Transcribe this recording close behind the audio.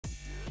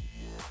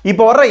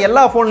இப்போ வர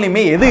எல்லா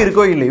ஃபோன்லையுமே எது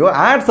இருக்கோ இல்லையோ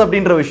ஆட்ஸ்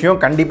அப்படின்ற விஷயம்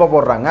கண்டிப்பாக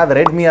போடுறாங்க. அது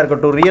ரெட்மியாக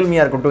இருக்கட்டும்,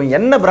 ரியல்மியாக இருக்கட்டும்,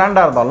 என்ன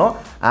பிராண்டாக இருந்தாலும்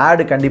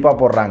ஆடு கண்டிப்பாக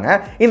போடுறாங்க.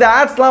 இந்த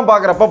ஆட்ஸ்லாம்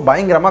பார்க்குறப்ப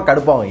பயங்கரமாக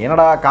கடுப்பாகும்.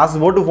 என்னடா காசு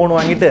போட்டு ஃபோன்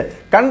வாங்கிட்டு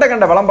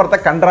கண்ட விளம்பரத்தை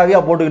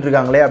கன்றாவியாக போட்டுக்கிட்டு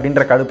இருக்காங்களே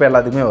அப்படின்ற கடுப்பு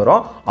எல்லாத்துக்குமே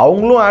வரும்.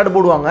 அவங்களும் ஆடு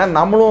போடுவாங்க,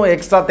 நம்மளும்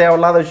எக்ஸ்ட்ரா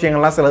தேவையில்லாத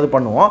விஷயங்கள்லாம் சிலது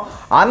பண்ணுவோம்.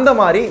 அந்த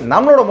மாதிரி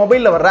நம்மளோட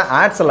மொபைலில் வர்ற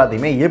ஆட்ஸ்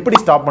எல்லாத்தையுமே எப்படி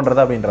ஸ்டாப்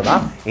பண்ணுறது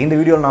அப்படின்றதான் இந்த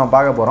வீடியோவில் நம்ம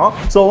பார்க்க போகிறோம்.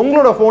 ஸோ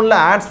உங்களோட ஃபோனில்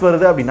ஆட்ஸ்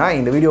வருது அப்படின்னா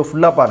இந்த வீடியோ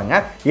ஃபுல்லாக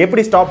பாருங்கள்.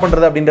 எப்படி ஸ்டாப்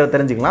பண்ணுறது அப்படின்றத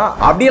தெரிஞ்சுக்கலாம்.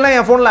 அப்படியெல்லாம்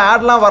என் ஃபோனில்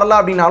ஆட்லாம் வரல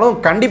அப்படின்னாலும்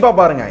கண்டிப்பாக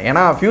பாருங்க.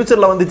 ஏன்னா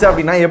ஃபியூச்சரில் வந்துச்சு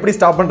அப்படின்னா எப்படி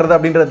ஸ்டாப் பண்ணுறது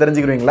அப்படின்றத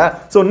தெரிஞ்சுக்கிறீங்களா?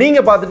 ஸோ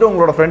நீங்கள் பார்த்துட்டு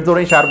உங்களோட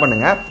ஃப்ரெண்ட்ஸோடையும் ஷேர்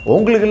பண்ணுங்க.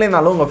 உங்களுக்கு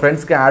இல்லைனாலும் உங்கள்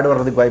ஃப்ரெண்ட்ஸ்க்கு ஆட்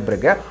வர்றதுக்கு வாய்ப்பு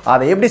இருக்கு.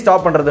 அதை எப்படி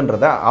ஸ்டாப் பண்ணுறதுன்றத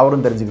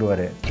அவரும்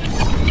தெரிஞ்சுக்கிடுவாரு.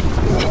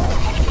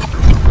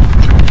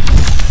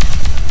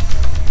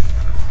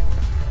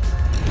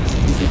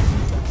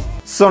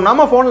 ஸோ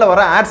நம்ம ஃபோனில்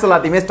வர ஆட்ஸ்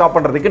எல்லாத்தையுமே ஸ்டாப்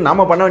பண்ணுறதுக்கு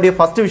நம்ம பண்ண வேண்டிய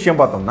ஃபர்ஸ்ட் விஷயம்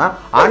பார்த்தோம்னா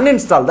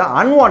அன்இன்ஸ்டால் த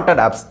அன்வான்ட்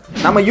ஆப்ஸ்.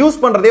 நம்ம யூஸ்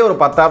பண்ணுறதே ஒரு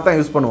 10 ஆப் தான்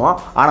யூஸ் பண்ணுவோம்.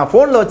 ஆனால்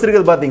ஃபோனில்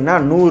வச்சிருக்கிறது பார்த்தீங்கன்னா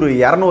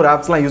 100-200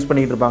 ஆப்ஸ்லாம் யூஸ்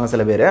பண்ணிட்டு இருப்பாங்க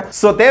சில பேர்.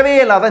 ஸோ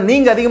தேவையே இல்லாத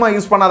நீங்கள் அதிகமாக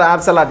யூஸ் பண்ணாத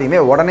ஆப்ஸ்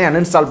எல்லாத்தையுமே உடனே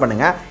அன்இன்ஸ்டால்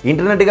பண்ணுங்க.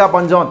 இன்டர்நெட்டுக்காக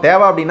பஞ்சம்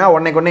தேவை அப்படின்னா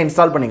உடனே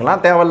இன்ஸ்டால்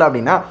பண்ணிக்கலாம். தேவையில்லை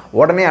அப்படின்னா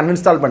உடனே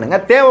அன்இன்ஸ்டால் பண்ணுங்க.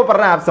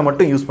 தேவைப்படுற ஆப்ஸை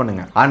மட்டும் யூஸ்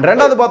பண்ணுங்க. அண்ட்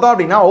ரெண்டாவது பார்த்தோம்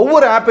அப்படின்னா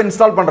ஒவ்வொரு ஆப்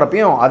இன்ஸ்டால்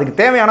பண்ணுறப்பையும் அதுக்கு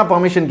தேவையான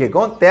பர்மிஷன்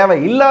கேட்கும், தேவை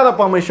இல்லாத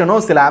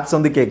பர்மிஷனும் சில ஆப்ஸ்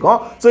வந்து கேட்கும்.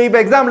 ஸோ இப்போ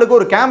எக்ஸாம்பிளுக்கு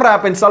ஒரு கேமரா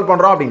ஆப் இன்ஸ்டால்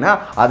பண்றோம் அப்படின்னா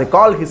அது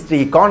கால் ஹிஸ்டரி,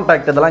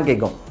 கான்டாக்ட் இதெல்லாம்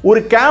கேட்கும். ஒரு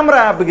கேமரா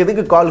ஆப்புக்கு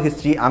எதுக்கு கால்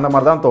ஹிஸ்டரி அந்த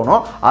மாதிரி தான்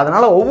தோணும்.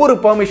 அதனால ஒவ்வொரு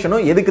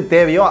பெர்மிஷனும் எதுக்கு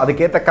தேவையோ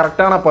அதுக்கேற்ற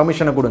கரெக்டான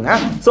பெர்மிஷனை கொடுங்க.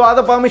 ஸோ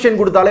அதை பெர்மிஷன்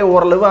கொடுத்தாலே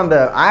ஓரளவு அந்த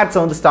ஆட்ஸை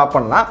வந்து ஸ்டாப்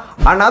பண்ணலாம்.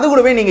 அண்ட் அது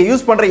கூடவே நீங்க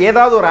யூஸ் பண்ற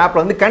ஏதாவது ஒரு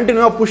ஆப்ல வந்து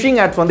கண்டினியூவா புஷிங்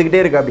ஆட்ஸ்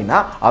வந்துகிட்டே இருக்கு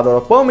அப்படின்னா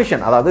அதோட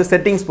பெர்மிஷன், அதாவது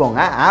செட்டிங்ஸ் போங்க,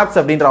 ஆப்ஸ்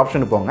அப்படின்ற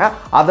ஆப்ஷன் போங்க.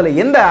 அதுல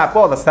எந்த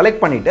ஆப்போ அதை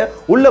செலக்ட் பண்ணிட்டு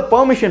உள்ள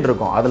பெர்மிஷன்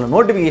இருக்கும், அதுல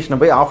நோட்டிபிகேஷனை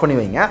போய் ஆஃப் பண்ணி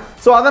வைங்க.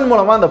 ஸோ அதன்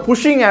மூலமா அந்த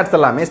புஷிங் ஆட்ஸ்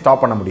எல்லாமே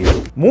ஸ்டாப் பண்ண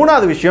முடியும்.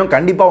 மூணாவது விஷயம்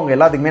கண்டிப்பா உங்க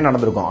எல்லாத்துக்குமே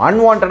நடந்திருக்கும்.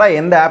 அன்வான்டா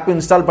எந்த ஆப்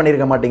இன்ஸ்டால்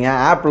பண்ணிருக்க மாட்டீங்க,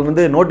 ஆப்ல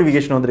இருந்து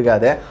நோட்டிபிகேஷன்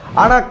வந்திருக்காது.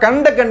 ஆனா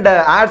கண்ட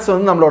ஆட்ஸ்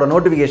வந்து நம்மளோட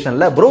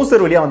நோட்டிபிகேஷன்ல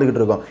ப்ரௌசர் வழியா வந்துகிட்டு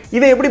இருக்கும்.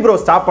 இதை எப்படி ப்ரோ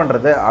ஸ்டாப்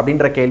பண்றது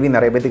அப்படின்ற கேள்வி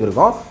நிறைய பேருக்கு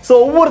இருக்கும். ஸோ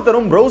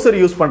ஒவ்வொருத்தரும் ப்ரௌசர்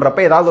யூஸ்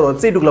பண்றப்ப ஏதாவது ஒரு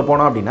வெப்சைட்டுக்குள்ள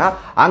போனோம் அப்படின்னா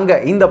அங்க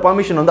இந்த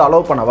பர்மிஷன் வந்து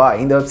அலோவ் பண்ணவா,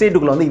 இந்த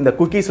வெப்சைட்டுக்குள்ள வந்து இந்த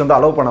குக்கீஸ் வந்து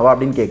அலோவ் பண்ணவா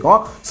அப்படின்னு கேட்கும்.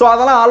 ஸோ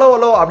அதெல்லாம் அலோ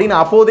அப்படின்னு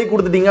அப்போதைக்கு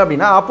கொடுத்துட்டீங்க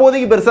அப்படின்னா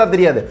அப்போதைக்கு பெருசா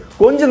தெரியாது.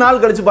 கொஞ்ச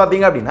நாள் கழிச்சு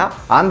பார்த்தீங்க அப்படின்னா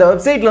அந்த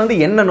வெப்சைட்ல வந்து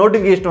என்ன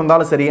நோட்டிபிகேஷன்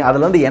வந்தாலும் சரி,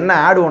 அதுல வந்து என்ன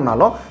ஆட்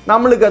வந்தாலும்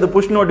நம்மளுக்கு அது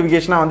புஷ்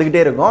நோட்டிபிகேஷனா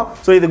வந்துகிட்டே இருக்கும்.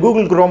 ஸோ இது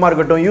கூகுள் குரோமா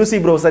இருக்கட்டும், யூசி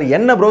ப்ரௌசர்,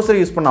 என்ன ப்ரௌசர்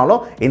யூஸ்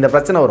பண்ணாலும் இந்த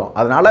பிரச்சனை வரும்.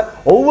 அதனால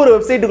ஒவ்வொரு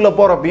வெப்சைட்டுக்குள்ள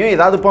போறப்பையும்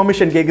ஏதாவது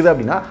பெர்மிஷன் கேக்குது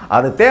அப்படின்னா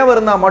அது தேவை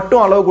இருந்தா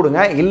மட்டும் அலோவ்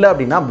கொடுங்க, இல்ல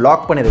அப்படின்னா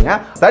பிளாக் பண்ணிருங்க.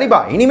 சரிப்பா,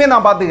 இனிமே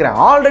நான் பாத்துக்கிறேன்,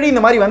 ஆல்ரெடி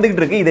இந்த மாதிரி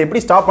வந்துகிட்டு இருக்கு, இதை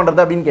எப்படி ஸ்டாப்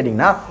பண்றது அப்படின்னு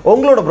கேட்டீங்கன்னா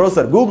உங்களோட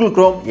ப்ரௌசர் கூகுள்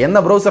குரோம் என்ன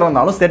ப்ரௌசர்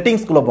இருந்தாலும்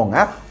செட்டிங்ஸ்குள்ள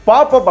போங்க.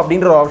 பாப்அப்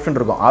அப்படின்ற ஒரு ஆப்ஷன்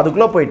இருக்கும்.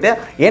 அதுக்குள்ள போயிட்டு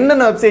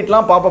என்னென்ன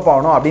வெப்சைட்லாம் பாப்அப்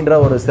ஆகணும் அப்படின்ற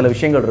ஒரு சில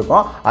விஷயங்கள்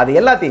இருக்கும். அது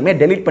எல்லாத்தையுமே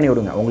டெலீட் பண்ணி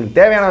விடுங்க. உங்களுக்கு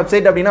தேவையான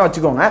வெப்சைட் அப்படின்னா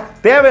வச்சுக்கோங்க,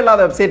 தேவையில்லாத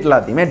வெப்சைட்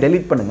எல்லாத்தையுமே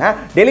டெலீட் பண்ணுங்க.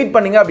 டெலீட்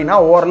பண்ணீங்க அப்படின்னா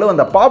ஓரளவு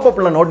அந்த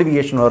பாப்அப்ல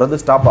நோட்டிபிகேஷன் வர்றது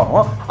ஸ்டாப்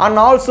ஆகும்.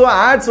 அண்ட் ஆல்சோ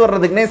ஆட்ஸ்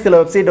வர்றதுக்குனே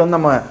சில வெப்சைட் வந்து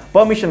நம்ம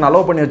பெர்மிஷன்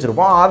அலோவ் பண்ணி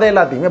வச்சிருப்போம், அதை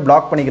எல்லாத்தையுமே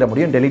பிளாக் பண்ணிக்கிற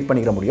முடியும், டெலீட்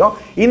பண்ணிக்கிற முடியும்.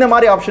 இந்த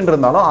மாதிரி ஆப்ஷன்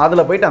இருந்தாலும்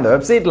அதுல போயிட்டு அந்த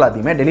வெப்சைட்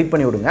எல்லாத்தையுமே டெலீட்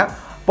பண்ணி விடுங்க,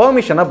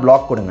 பெர்மிஷனை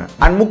பிளாக் கொடுங்க.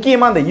 அண்ட்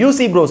முக்கியமா இந்த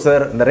யூசி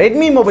ப்ரௌசர், இந்த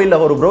ரெட்மி மொபைல்ல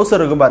ஒரு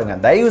ப்ரௌசர் இருக்கும் பாருங்க,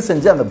 தயவு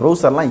செஞ்சு அந்த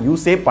ப்ரௌசர்லாம்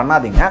யூஸே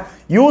பண்ணாதீங்க.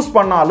 யூஸ்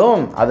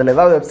பண்ணாலும் அதில்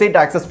ஏதாவது வெப்சைட்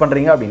ஆக்சஸ்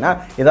பண்றீங்க அப்படின்னா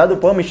ஏதாவது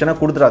பெர்மிஷனை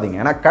கொடுத்துடாதீங்க.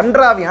 ஏன்னா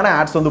கன்றாவியான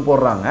ஆட்ஸ் வந்து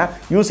போடுறாங்க.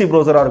 யூசி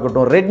ப்ரௌசரா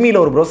இருக்கட்டும், ரெட்மியில்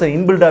ஒரு ப்ரௌசர்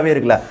இன்பில்டாவே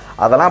இருக்குல்ல,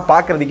 அதெல்லாம்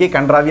பார்க்கறதுக்கே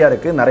கன்றாவியா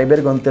இருக்கு, நிறைய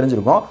பேருக்கு வந்து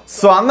தெரிஞ்சிருக்கும்.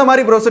 ஸோ அந்த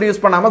மாதிரி ப்ரௌசர்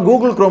யூஸ் பண்ணாம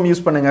கூகுள் குரோம்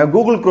யூஸ் பண்ணுங்க.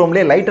 கூகுள்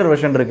குரோம்லேயே லைட்டர்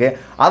வெர்ஷன் இருக்கு,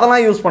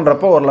 அதெல்லாம் யூஸ்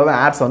பண்றப்போ ஓரளவு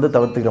ஆட்ஸ் வந்து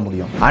தவிர்த்துக்க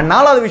முடியும். அண்ட்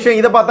நாலாவது விஷயம்,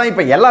 இதை பார்த்தா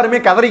இப்போ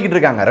எல்லாருமே கதறிக்கிட்டு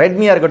இருக்காங்க.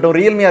 ரெட்மியா இருக்கட்டும்,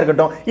 ரியல்மியா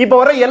இருக்கட்டும், இப்போ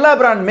வர எல்லா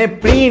பிராண்டுமே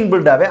ப்ரீ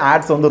இன்பில்டாவே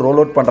ஆட்ஸ் வந்து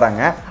ரோல் அவுட்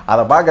பண்றாங்க.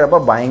 அதை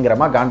பார்க்குறப்ப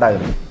பயங்கரமா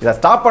காண்டாகுது. இதை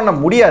ஸ்டாப் பண்ண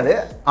முடியாது,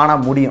 ஆனா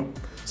முடியும்.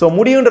 சோ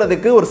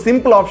முடியுன்றதுக்கு ஒரு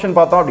சிம்பிள் ஆப்ஷன்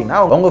பார்த்தோம் அப்படின்னா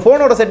உங்க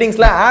போனோட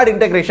செட்டிங்ஸ்ல ஆட்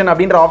இன்டகிரேஷன்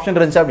அப்படின்ற ஆப்ஷன்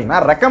இருந்துச்சு அப்படின்னா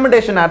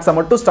ரெக்கமெண்டேஷன் ஆட்ஸை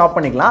மட்டும் ஸ்டாப்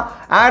பண்ணிக்கலாம்.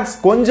 ஆட்ஸ்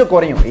கொஞ்சம்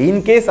குறையும்.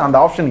 இன்கேஸ் அந்த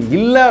ஆப்ஷன்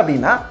இல்லை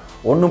அப்படின்னா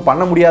ஒன்றும்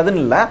பண்ண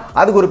முடியாதுன்னு இல்லை,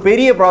 அதுக்கு ஒரு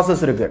பெரிய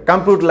ப்ராசஸ் இருக்கு.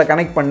 கம்ப்யூட்டரில்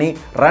கனெக்ட் பண்ணி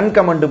ரன்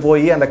கமெண்ட்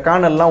போய் அந்த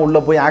கர்னல்லாம் உள்ள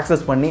போய்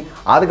ஆக்சஸ் பண்ணி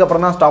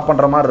அதுக்கப்புறம் தான் ஸ்டாப்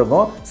பண்ணுற மாதிரி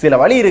இருக்கும். சில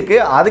வழி இருக்கு,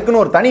 அதுக்குன்னு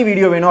ஒரு தனி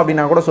வீடியோ வேணும்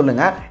அப்படின்னா கூட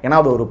சொல்லுங்க. ஏன்னா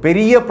அது ஒரு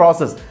பெரிய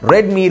ப்ராசஸ்.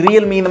 ரெட்மி,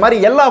 ரியல்மி இந்த மாதிரி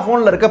எல்லா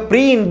ஃபோனில் இருக்க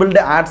ப்ரீ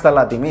இன்பில்ட் ஆட்ஸ்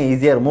எல்லாத்தையுமே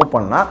ஈஸியாக ரிமூவ்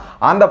பண்ணலாம்.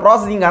 அந்த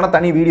ப்ராசஸிங்கான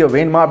தனி வீடியோ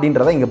வேணுமா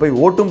அப்படின்றத இங்கே போய்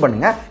ஓட்டும்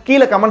பண்ணுங்க.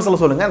 கீழே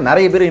கமெண்ட்ஸில் சொல்லுங்க.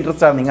 நிறைய பேர்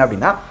இன்ட்ரெஸ்டாக இருந்தீங்க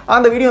அப்படின்னா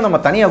அந்த வீடியோ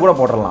நம்ம தனியாக கூட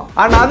போட்டுடலாம்.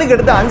 ஆனால் அதுக்கு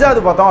அடுத்து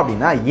அஞ்சாவது பார்த்தோம்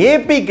அப்படின்னா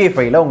ஏபிகே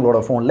ஃபைலை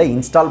உங்களோட ஃபோனில்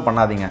இன்ஸ்டால்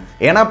பண்ணாதீங்க.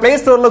 ஏன்னா பிளே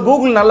ஸ்டோர்ல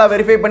கூகுள் நல்லா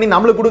வெரிஃபை பண்ணி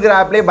நம்மளுக்கு கொடுக்குற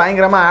ஆப்லேயே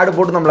பயங்கரமா ஆட்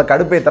போட்டு நம்மளை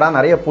கடுப்பேத்துறான்.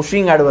 நிறைய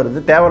புஷிங் ஆட் வருது,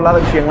 தேவையில்லாத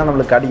விஷயங்கள்லாம்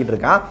நம்மளுக்கு காட்டிக்கிட்டு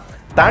இருக்கான்.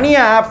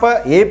 தனியாக ஆப்பை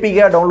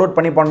ஏபிகே டவுன்லோட்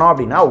பண்ணி பண்ணோம்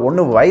அப்படின்னா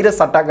ஒன்று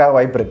வைரஸ் அட்டாக் ஆக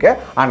வாய்ப்பு இருக்குது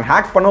அண்ட்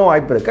ஹேக் பண்ணவும்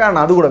வாய்ப்பு இருக்குது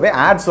அண்ட் அது கூடவே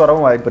ஆட்ஸ்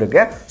வரவும் வாய்ப்பு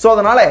இருக்குது. ஸோ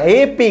அதனால்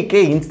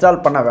ஏபிகே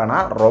இன்ஸ்டால் பண்ண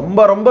வேணாம்.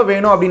 ரொம்ப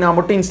வேணும் அப்படின்னா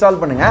மட்டும் இன்ஸ்டால்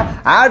பண்ணுங்கள்.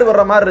 ஆட்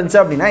வர்ற மாதிரி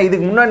இருந்துச்சு அப்படின்னா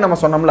இதுக்கு முன்னாடி நம்ம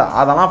சொன்னோம்ல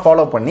அதெல்லாம்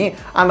ஃபாலோ பண்ணி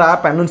அந்த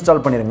ஆப்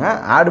அன்இன்ஸ்டால் பண்ணிடுங்க.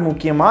 ஆட்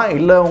முக்கியமா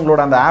இல்லை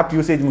உங்களோட அந்த ஆப்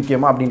யூசேஜ்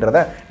முக்கியமா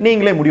அப்படின்றத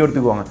நீங்களே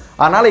முடிவெடுத்துக்குவாங்க.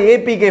 அதனால்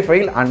APK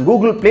file and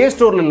Google play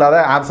ஸ்டோரில் இல்லாத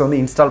ஆப்ஸ் வந்து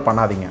இன்ஸ்டால்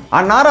பண்ணாதீங்க.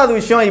 அண்ட் 4வது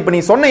விஷயம், இப்போ நீ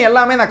சொன்ன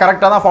எல்லாமே நான்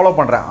கரெக்டாக தான் ஃபாலோ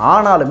பண்ணுறேன்.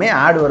 ஆனாலுமே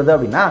ஆட் வருது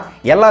அப்படின்னா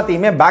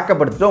எல்லாத்தையுமே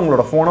பேக்கப் எடுத்துட்டு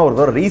உங்களோட போனை ஒரு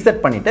தடவை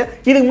ரீசெட் பண்ணிட்டு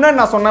இதுக்கு முன்னாடி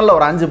நான் சொன்னல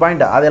ஒரு 5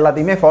 பாயிண்ட் அது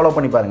எல்லாத்தையுமே ஃபாலோ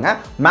பண்ணி பாருங்க.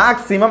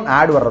 மேக்ஸிமம்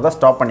ஆட் வர்றதை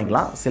ஸ்டாப்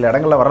பண்ணிக்கலாம். சில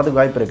இடங்களில் வர்றதுக்கு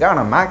வாய்ப்பு இருக்கு,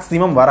 ஆனால்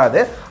மேக்ஸிமம்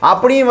வராது.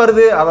 அப்படியும்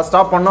வருது அதை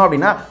ஸ்டாப் பண்ணோம்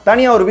அப்படின்னா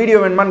தனியாக ஒரு வீடியோ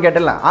வேணுமான்னு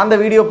கேட்டல அந்த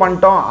வீடியோ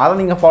பண்ணிட்டோம் அதை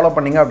நீங்கள் ஃபாலோ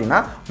பண்ணீங்க அப்படின்னா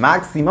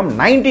மேக்ஸிமம்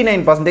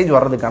 99%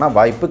 வர்றதுக்கான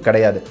வாய்ப்பு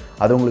கிடையாது.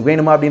 அது உங்களுக்கு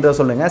வேணுமா அப்படின்றத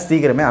சொல்லுங்க,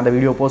 சீக்கிரமே அந்த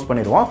வீடியோ போஸ்ட்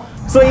பண்ணிடுவோம்.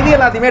 ஸோ இது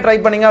எல்லாத்தையுமே ட்ரை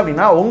பண்ணீங்க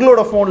அப்படின்னா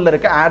உங்களோட ஃபோனில்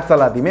இருக்க ஆட்ஸ்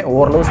எல்லாத்தையுமே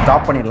ஓரளவு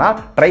ஸ்டாப் பண்ணிடலாம்.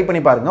 ட்ரை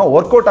பண்ணி பாருங்க,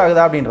 ஒர்க் அவுட்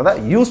ஆகுதா அப்படின்றத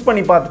யூஸ்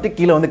பண்ணி பார்த்துட்டு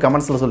கீழே வந்து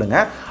கமெண்ட்ஸ்ல சொல்லுங்க.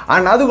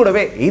 அண்ட் அது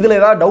கூடவே இதுல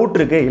ஏதாவது டவுட்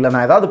இருக்கு இல்ல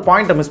நான் ஏதாவது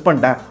பாயிண்ட் மிஸ்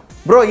பண்ணிட்டேன்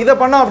ப்ரோ இதை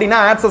பண்ணா அப்படின்னா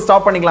ஆட்ஸை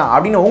ஸ்டாப் பண்ணிக்கலாம்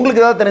அப்படின்னு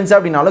உங்களுக்கு ஏதாவது தெரிஞ்சு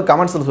அப்படின்னாலும்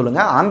கமெண்ட்ஸ்ல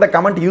சொல்லுங்க. அந்த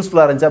கமெண்ட்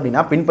யூஸ்ஃபுல்லா இருந்துச்சு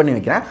அப்படின்னா பின் பண்ணி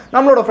வைக்கிறேன்.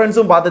 நம்மளோட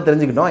ஃப்ரெண்ட்ஸும் பார்த்து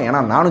தெரிஞ்சுக்கிட்டோம். ஏன்னா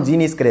நானும்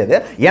ஜீனியஸ் கிடையாது,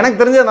 எனக்கு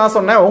தெரிஞ்சதை நான்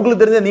சொன்னேன்,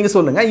 உங்களுக்கு தெரிஞ்சதை நீங்க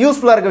சொல்லுங்க.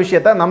 யூஸ்ஃபுல்லா இருக்க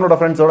விஷயத்தை நம்மளோட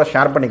ஃப்ரெண்ட்ஸோட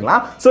ஷேர்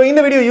பண்ணிக்கலாம். ஸோ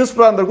இந்த வீடியோ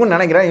யூஸ்ஃபுல்லா இருந்திருக்கும்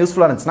நினைக்கிறேன்.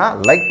 யூஸ்ஃபுல்லா இருந்துச்சுன்னா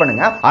லைக்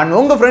பண்ணுங்க அண்ட்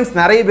உங்க ஃப்ரெண்ட்ஸ்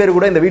நிறைய பேர்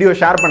கூட இந்த வீடியோ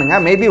ஷேர் பண்ணுங்க.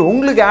 மேபி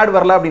உங்களுக்கு ஆட்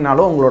வரல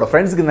அப்படின்னாலும் உங்களோட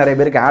ஃப்ரெண்ட்ஸ்க்கு நிறைய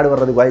பேருக்கு ஆட்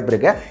வர்றதுக்கு வாய்ப்பு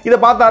இருக்கு. இதை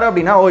பார்த்தாரு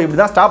அப்படின்னா ஓ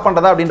இப்படிதான் ஸ்டாப்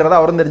பண்றதா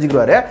அப்படின்றத அவரும்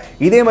தெரிஞ்சுக்குவாரு.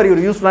 இதே மாதிரி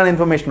ஒரு யூஸ்ஃபுல்லான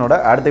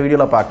இன்ஃபர்மேஷனோட அடுத்த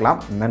வீடியோல பார்க்கலாம்.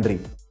 நன்றி.